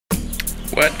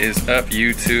What is up,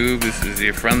 YouTube? This is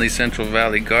your friendly Central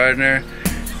Valley gardener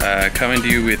coming to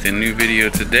you with a new video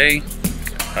today.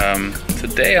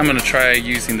 Today I'm going to try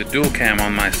using the dual cam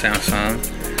on my Samsung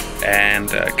and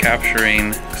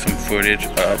capturing some footage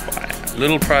of a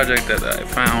little project that I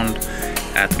found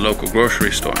at the local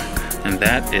grocery store, and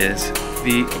that is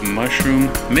the mushroom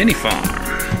mini farm.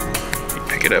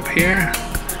 Pick it up here.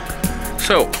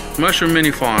 So, mushroom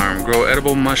mini farm, grow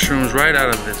edible mushrooms right out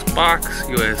of this box,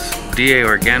 USDA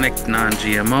organic,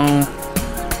 non-GMO.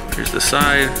 Here's the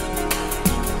side.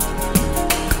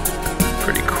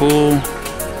 Pretty cool.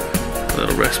 A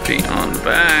little recipe on the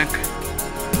back.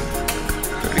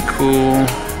 Pretty cool.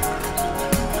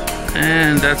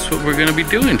 And that's what we're gonna be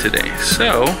doing today.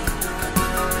 So,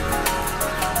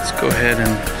 let's go ahead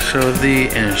and show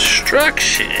the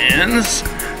instructions.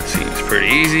 Seems pretty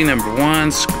easy. Number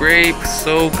one, scrape,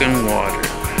 soak, and water.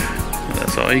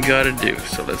 That's all you gotta do.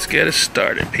 So let's get it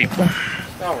started, people.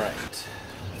 Alright.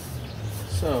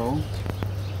 So,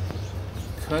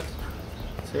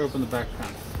 tear open the back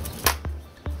panel.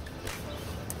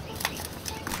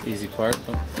 Easy part.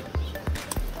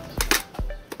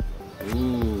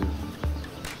 Ooh,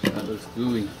 that looks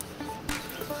gooey.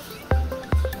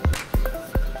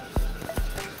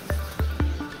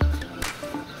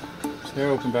 Tear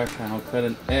open back panel, cut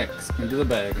an X into the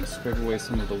bag and scrape away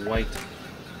some of the white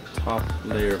top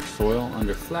layer of soil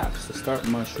under flaps to start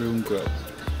mushroom growth.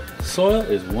 Soil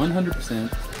is 100%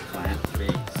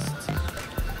 plant-based.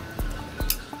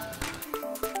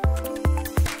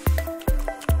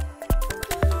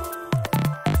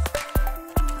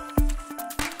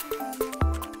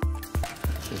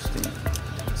 Interesting.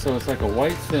 So it's like a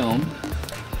white film,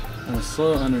 and the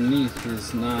soil underneath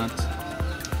is not,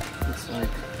 it's like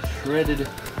shredded,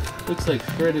 looks like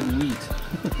shredded wheat,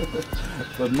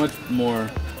 but much more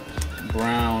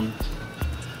brown.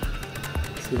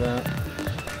 See that?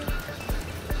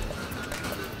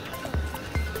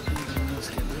 Let's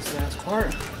get this last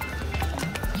part.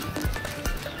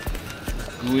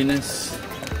 Gooiness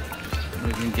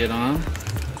we can get on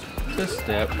to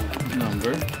step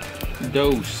number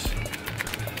dose,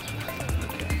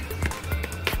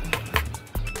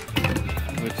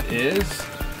 which is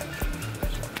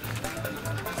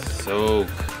soak.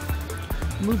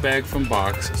 Remove bag from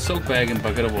box, soak bag in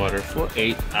bucket of water for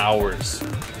 8 hours.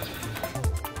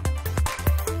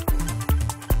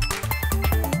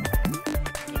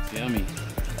 It's yummy.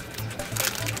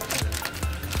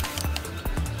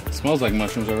 It smells like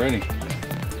mushrooms already.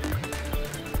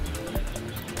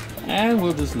 And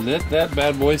we'll just let that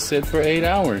bad boy sit for 8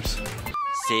 hours.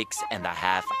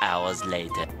 6.5 hours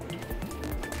later.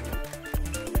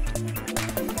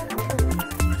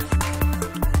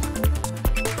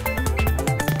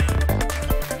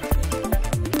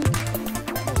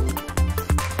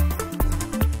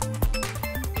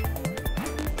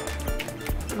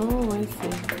 Oh, I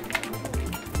see.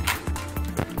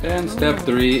 And step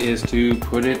 3 is to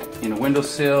put it in a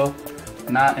windowsill,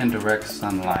 not in direct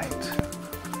sunlight.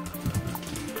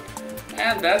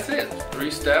 And that's it. 3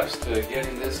 steps to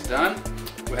getting this done.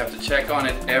 We have to check on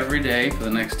it every day for the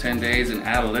next 10 days and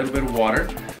add a little bit of water.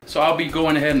 So I'll be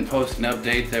going ahead and posting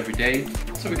updates every day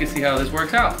so we can see how this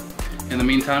works out. In the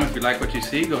meantime, if you like what you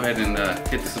see, go ahead and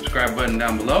hit the subscribe button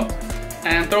down below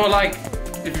and throw a like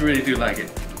if you really do like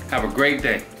it. Have a great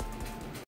day.